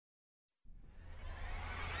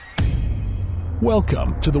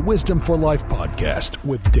Welcome to the Wisdom for Life podcast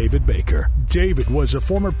with David Baker. David was a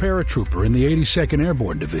former paratrooper in the 82nd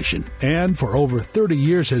Airborne Division and for over 30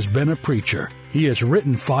 years has been a preacher. He has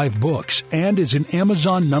written 5 books and is an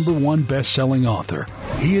Amazon #1 best-selling author.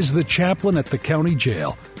 He is the chaplain at the county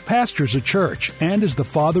jail, pastors a church, and is the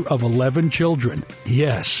father of 11 children.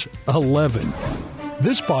 Yes, 11.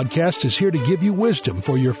 This podcast is here to give you wisdom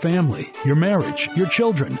for your family, your marriage, your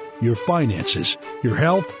children, your finances, your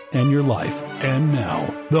health, and your life. And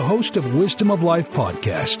now, the host of Wisdom of Life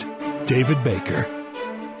podcast, David Baker.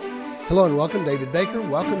 Hello and welcome, David Baker.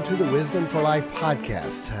 Welcome to the Wisdom for Life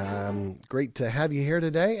podcast. Great to have you here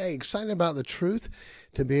today. Hey, excited about the truth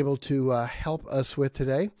to be able to help us with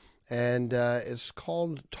today. And it's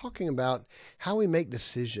called talking about how we make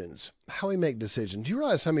decisions. How we make decisions. Do you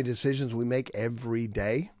realize how many decisions we make every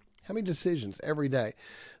day? How many decisions every day?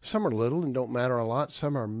 Some are little and don't matter a lot.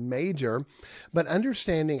 Some are major. But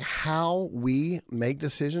understanding how we make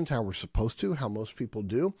decisions, how we're supposed to, how most people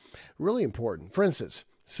do, really important. For instance,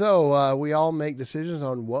 we all make decisions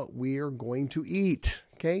on what we are going to eat.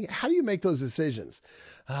 Okay, how do you make those decisions?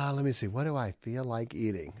 Let me see. What do I feel like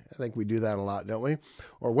eating? I think we do that a lot, don't we?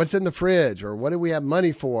 Or what's in the fridge? Or what do we have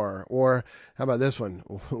money for? Or how about this one?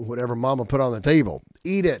 Whatever mama put on the table,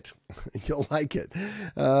 eat it. You'll like it.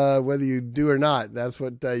 Whether you do or not, that's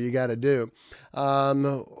what you got to do. How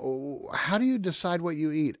do you decide what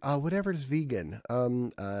you eat? Whatever is vegan.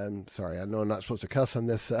 Sorry, I know I'm not supposed to cuss on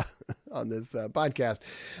this podcast.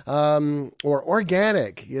 Or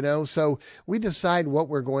organic, So we decide what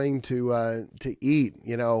we're going to eat.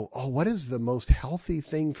 What is the most healthy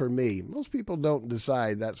thing for me? Most people don't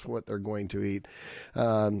decide that's what they're going to eat.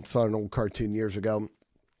 Saw an old cartoon years ago.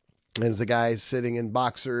 And there's a guy sitting in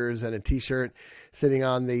boxers and a T-shirt sitting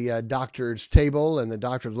on the doctor's table, and the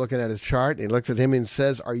doctor's looking at his chart. And he looks at him and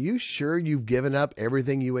says, "Are you sure you've given up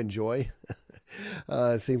everything you enjoy?"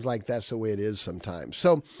 It seems like that's the way it is sometimes.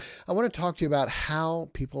 So I want to talk to you about how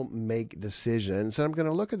people make decisions. And I'm going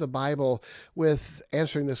to look at the Bible with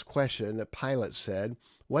answering this question that Pilate said,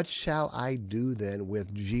 "What shall I do then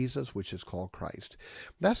with Jesus, which is called Christ?"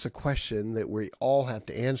 That's the question that we all have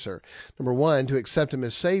to answer. Number one, to accept him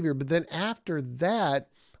as Savior. But then after that,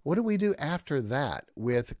 what do we do after that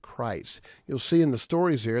with Christ? You'll see in the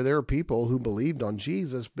stories here, there are people who believed on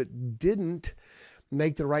Jesus but didn't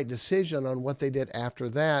make the right decision on what they did after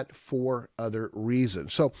that for other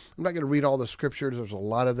reasons. So I'm not going to read all the scriptures. There's a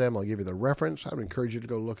lot of them. I'll give you the reference. I would encourage you to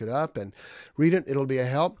go look it up and read it. It'll be a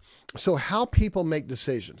help. So how people make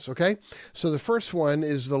decisions, okay? So the first one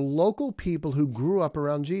is the local people who grew up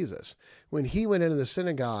around Jesus. When he went into the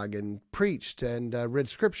synagogue and preached and read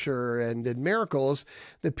scripture and did miracles,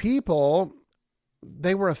 the people,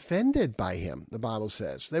 they were offended by him, the Bible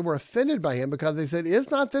says. They were offended by him because they said,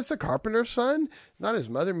 "Is not this a carpenter's son? Not his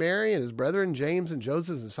mother Mary and his brethren James and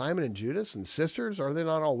Joseph and Simon and Judas and sisters? Are they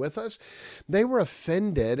not all with us?" They were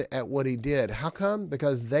offended at what he did. How come?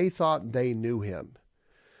 Because they thought they knew him.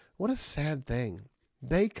 What a sad thing.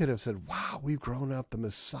 They could have said, "Wow, we've grown up. The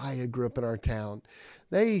Messiah grew up in our town."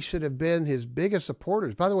 They should have been his biggest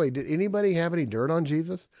supporters. By the way, did anybody have any dirt on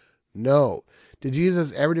Jesus? No. Did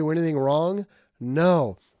Jesus ever do anything wrong?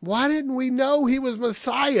 No. Why didn't we know he was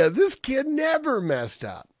Messiah? This kid never messed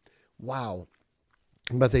up. Wow.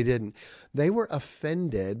 But they didn't. They were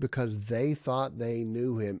offended because they thought they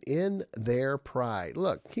knew him in their pride.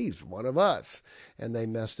 Look, he's one of us. And they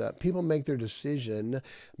messed up. People make their decision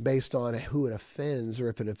based on who it offends or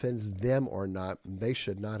if it offends them or not. They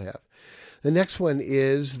should not have. The next one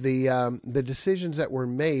is the decisions that were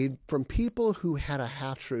made from people who had a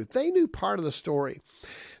half-truth. They knew part of the story.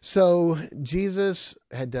 So Jesus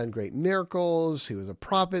had done great miracles. He was a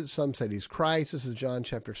prophet. Some said he's Christ. This is John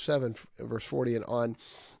chapter 7, verse 40 and on.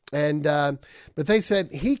 And but they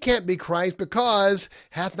said, "He can't be Christ because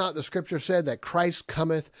hath not the scripture said that Christ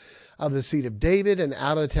cometh of the seed of David and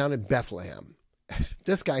out of the town of Bethlehem?"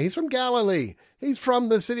 This guy, he's from Galilee. He's from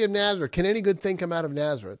the city of Nazareth. Can any good thing come out of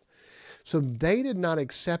Nazareth? So they did not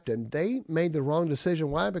accept him. They made the wrong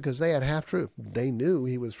decision. Why? Because they had half-truth. They knew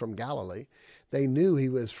he was from Galilee. They knew he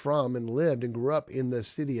was from and lived and grew up in the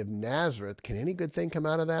city of Nazareth. Can any good thing come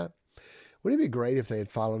out of that? Wouldn't it be great if they had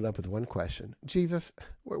followed up with one question? "Jesus,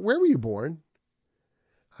 where were you born?"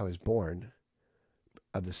 "I was born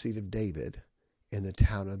of the seed of David in the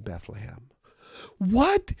town of Bethlehem."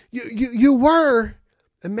 What? You were?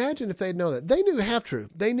 Imagine if they'd known that. They knew half-truth.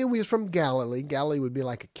 They knew he was from Galilee. Galilee would be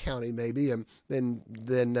like a county maybe, and then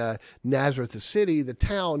Nazareth, the city, the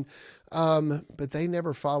town. But they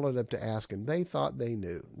never followed up to ask him. They thought they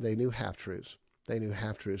knew. They knew half-truths. They knew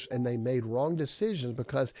half-truths, and they made wrong decisions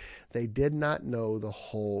because they did not know the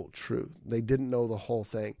whole truth. They didn't know the whole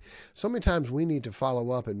thing. So many times we need to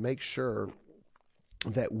follow up and make sure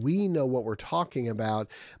that we know what we're talking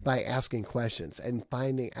about by asking questions and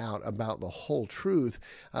finding out about the whole truth,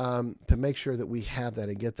 to make sure that we have that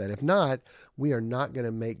and get that. If not, we are not going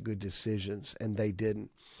to make good decisions, and they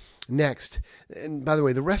didn't. Next, and by the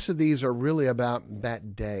way, the rest of these are really about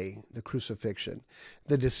that day, the crucifixion.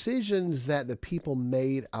 The decisions that the people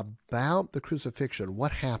made about the crucifixion,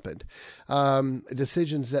 what happened,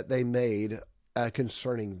 decisions that they made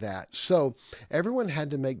concerning that. So everyone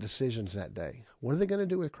had to make decisions that day. What are they going to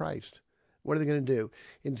do with Christ? What are they going to do?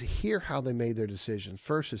 And to hear how they made their decisions.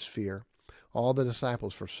 First is fear. All the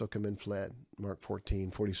disciples forsook him and fled. Mark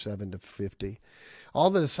 14:47-50. All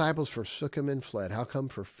the disciples forsook him and fled. How come?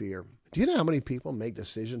 For fear. Do you know how many people make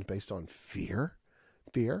decisions based on fear?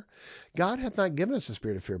 Fear. God hath not given us a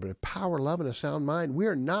spirit of fear, but a power, love, and a sound mind. We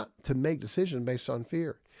are not to make decisions based on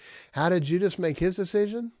fear. How did Judas make his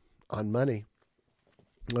decision? On money.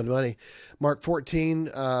 On money. Mark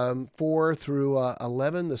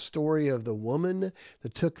 14:4-11, the story of the woman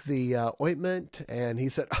that took the ointment, and he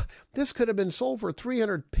said, this could have been sold for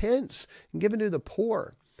 300 pence and given to the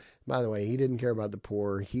poor. By the way, he didn't care about the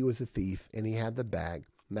poor. He was a thief, and he had the bag.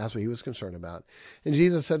 And that's what he was concerned about. And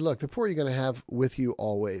Jesus said, look, the poor you're going to have with you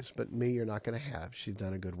always, but me you're not going to have. She's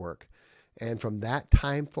done a good work. And from that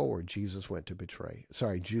time forward, Judas went to betray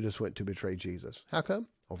Jesus. How come?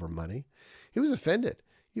 Over money. He was offended.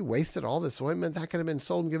 You wasted all this ointment. That could have been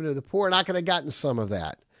sold and given to the poor, and I could have gotten some of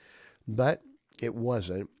that. But it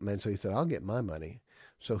wasn't. And so he said, I'll get my money.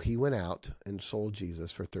 So he went out and sold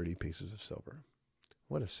Jesus for 30 pieces of silver.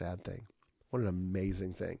 What a sad thing. What an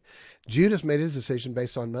amazing thing. Judas made his decision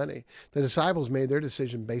based on money. The disciples made their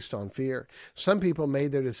decision based on fear. Some people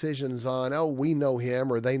made their decisions on, we know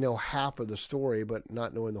him, or they know half of the story, but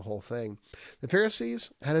not knowing the whole thing. The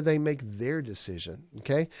Pharisees, how did they make their decision?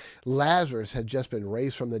 Okay. Lazarus had just been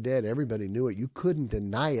raised from the dead. Everybody knew it. You couldn't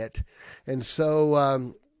deny it. And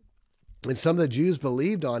so, and some of the Jews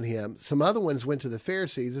believed on him. Some other ones went to the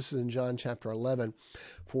Pharisees. This is in John chapter 11,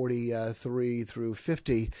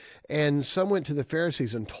 43-50. And some went to the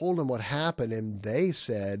Pharisees and told them what happened. And they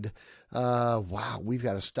said, wow, we've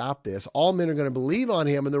got to stop this. All men are going to believe on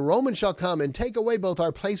him, and the Romans shall come and take away both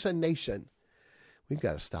our place and nation. We've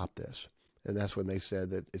got to stop this. And that's when they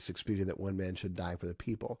said that it's expedient that one man should die for the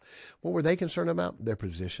people. What were they concerned about? Their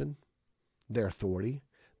position, their authority.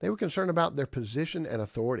 They were concerned about their position and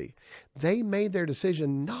authority. They made their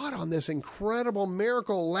decision not on this incredible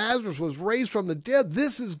miracle. Lazarus was raised from the dead.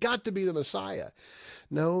 This has got to be the Messiah.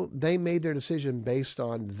 No, they made their decision based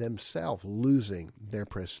on themselves losing their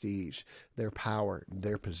prestige, their power,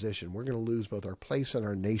 their position. We're going to lose both our place and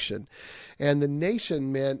our nation. And the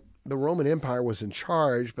nation meant the Roman Empire was in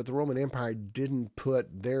charge, but the Roman Empire didn't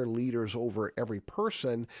put their leaders over every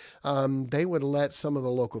person. They would let some of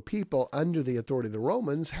the local people under the authority of the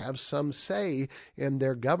Romans have some say in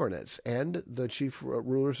their governance. And the chief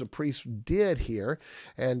rulers and priests did here,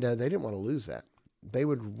 and they didn't want to lose that. They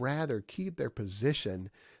would rather keep their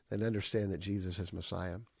position than understand that Jesus is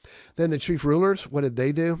Messiah. Then the chief rulers, what did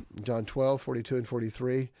they do? John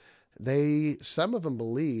 12:42-43. Some of them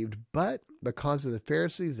believed, but because of the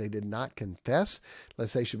Pharisees, they did not confess,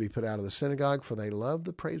 lest they should be put out of the synagogue, for they loved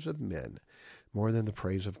the praise of men more than the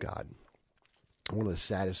praise of God. One of the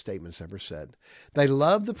saddest statements ever said. They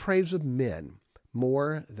loved the praise of men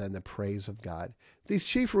more than the praise of God. These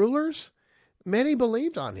chief rulers, many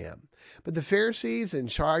believed on him, but the Pharisees in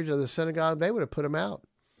charge of the synagogue, they would have put him out.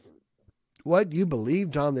 What, you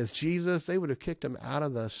believed on this Jesus? They would have kicked him out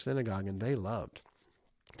of the synagogue, and they loved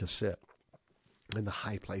to sit in the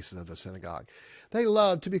high places of the synagogue. They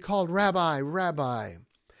loved to be called Rabbi, Rabbi.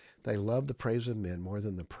 They loved the praise of men more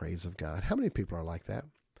than the praise of God. How many people are like that?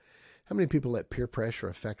 How many people let peer pressure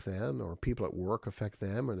affect them, or people at work affect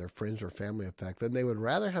them, or their friends or family affect them? They would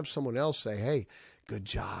rather have someone else say, hey, good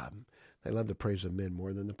job. They love the praise of men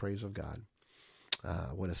more than the praise of God.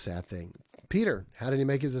 What a sad thing. Peter, how did he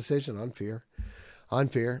make his decision? On fear. On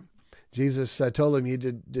fear. Jesus told him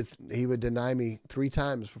he would deny me 3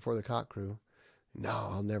 times before the cock crew. No,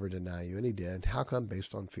 I'll never deny you. And he did. How come?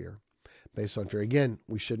 Based on fear. Based on fear. Again,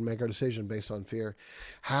 we shouldn't make our decision based on fear.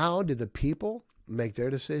 How did the people make their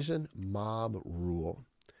decision? Mob rule.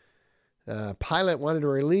 Pilate wanted to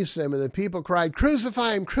release him, and the people cried,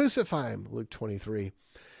 crucify him, crucify him. Luke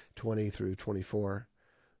 23:20-24.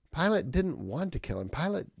 Pilate didn't want to kill him.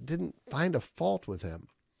 Pilate didn't find a fault with him.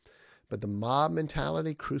 But the mob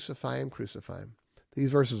mentality, crucify him, crucify him.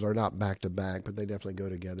 These verses are not back to back, but they definitely go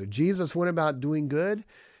together. Jesus went about doing good,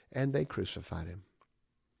 and they crucified him.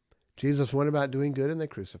 Jesus went about doing good, and they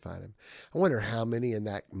crucified him. I wonder how many in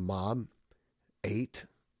that mob ate,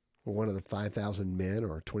 or one of the 5,000 men,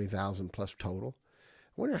 or 20,000 plus total.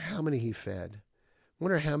 I wonder how many he fed. I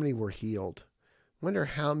wonder how many were healed. I wonder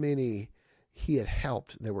how many he had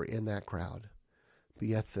helped that were in that crowd. But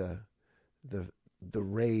yet the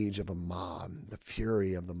rage of a mob, the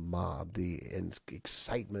fury of the mob, the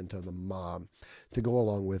excitement of the mob to go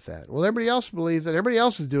along with that. Well, everybody else believes that. Everybody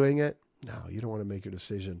else is doing it. No, you don't want to make your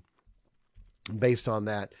decision based on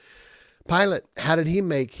that. Pilate, how did he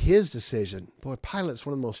make his decision? Boy, Pilate's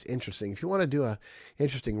one of the most interesting. If you want to do an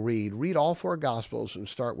interesting read all 4 Gospels and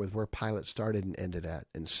start with where Pilate started and ended at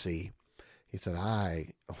and see. He said, I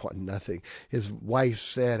want nothing. His wife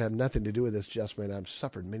said, I have nothing to do with this just man. I've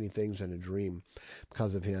suffered many things in a dream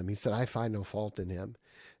because of him. He said, I find no fault in him.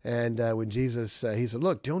 And when Jesus, he said,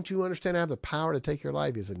 look, don't you understand I have the power to take your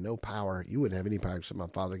life? He said, no power. You wouldn't have any power except my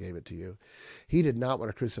Father gave it to you. He did not want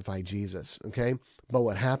to crucify Jesus, okay? But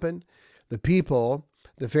what happened? The people,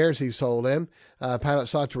 the Pharisees told him, Pilate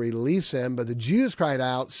sought to release him, but the Jews cried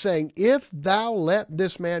out, saying, if thou let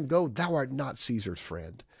this man go, thou art not Caesar's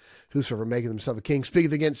friend. Whosoever maketh himself a king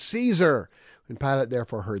speaketh against Caesar. When Pilate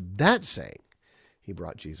therefore heard that saying, he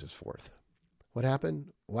brought Jesus forth. What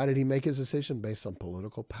happened? Why did he make his decision? Based on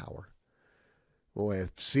political power. Boy,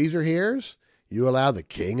 if Caesar hears, you allow the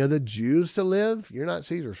king of the Jews to live, you're not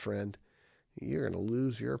Caesar's friend. You're going to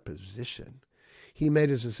lose your position. He made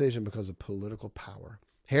his decision because of political power.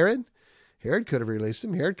 Herod could have released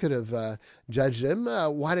him. Herod could have judged him.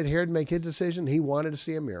 Why did Herod make his decision? He wanted to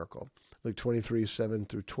see a miracle. Luke 23, 7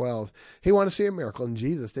 through 12. He wanted to see a miracle, and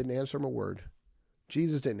Jesus didn't answer him a word.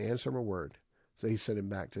 Jesus didn't answer him a word. So he sent him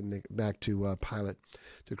back to Pilate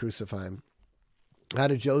to crucify him. How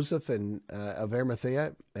did Joseph of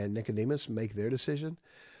Arimathea and Nicodemus make their decision?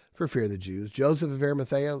 For fear of the Jews. Joseph of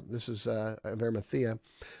Arimathea, this is of Arimathea,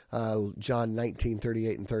 John 19,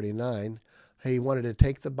 38 and 39. He wanted to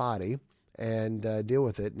take the body and deal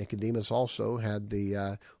with it. Nicodemus also had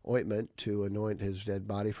the ointment to anoint his dead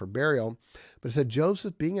body for burial. But it said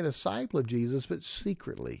Joseph being a disciple of Jesus, but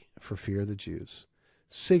secretly for fear of the Jews.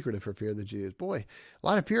 Secretly for fear of the Jews. Boy, a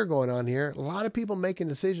lot of fear going on here. A lot of people making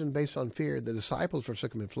decisions based on fear. The disciples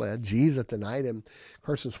forsook him and fled. Jesus denied him.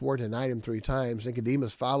 Carson swore to deny him 3 times.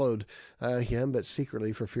 Nicodemus followed him, but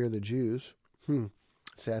secretly for fear of the Jews.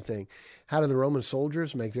 Sad thing. How did the Roman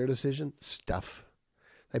soldiers make their decision? Stuff.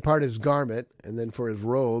 They parted his garment, and then for his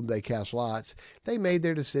robe, they cast lots. They made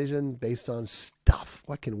their decision based on stuff.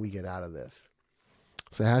 What can we get out of this?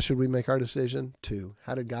 So how should we make our decision? 2.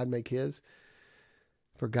 How did God make his?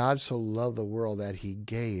 For God so loved the world that he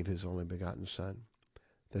gave his only begotten Son,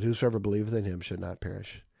 that whosoever believeth in him should not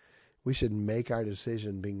perish. We should make our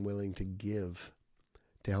decision being willing to give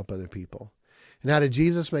to help other people. And how did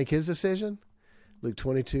Jesus make his decision? Luke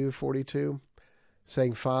 22, 42.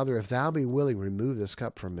 Saying, Father, if thou be willing, remove this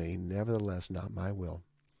cup from me. Nevertheless, not my will,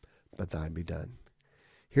 but thine be done.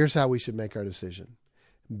 Here's how we should make our decision.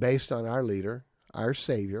 Based on our leader, our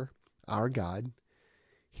Savior, our God.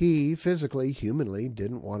 He physically, humanly,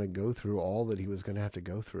 didn't want to go through all that he was going to have to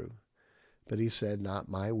go through. But he said, not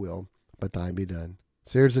my will, but thine be done.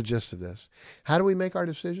 So here's the gist of this. How do we make our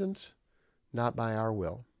decisions? Not by our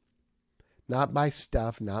will. Not by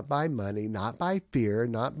stuff, not by money, not by fear,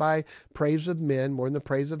 not by praise of men more than the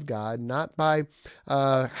praise of God, not by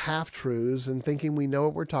half-truths and thinking we know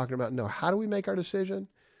what we're talking about. No, how do we make our decision?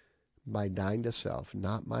 By dying to self,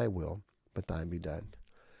 not my will, but thine be done.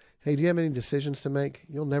 Hey, do you have any decisions to make?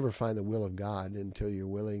 You'll never find the will of God until you're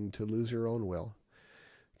willing to lose your own will.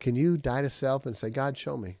 Can you die to self and say, God,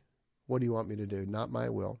 show me. What do you want me to do? Not my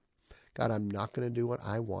will. God, I'm not going to do what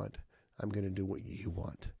I want. I'm going to do what you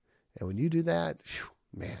want. And when you do that,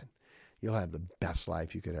 man, you'll have the best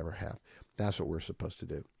life you could ever have. That's what we're supposed to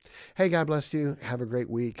do. Hey, God bless you. Have a great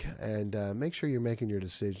week. And make sure you're making your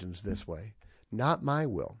decisions this way. Not my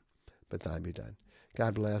will, but thine be done.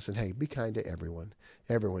 God bless. And hey, be kind to everyone.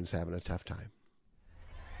 Everyone's having a tough time.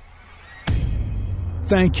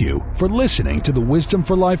 Thank you for listening to the Wisdom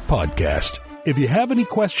for Life podcast. If you have any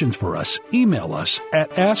questions for us, email us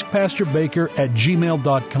at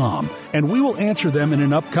askpastorbaker@gmail.com, and we will answer them in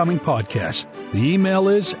an upcoming podcast. The email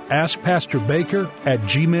is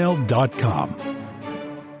askpastorbaker@gmail.com.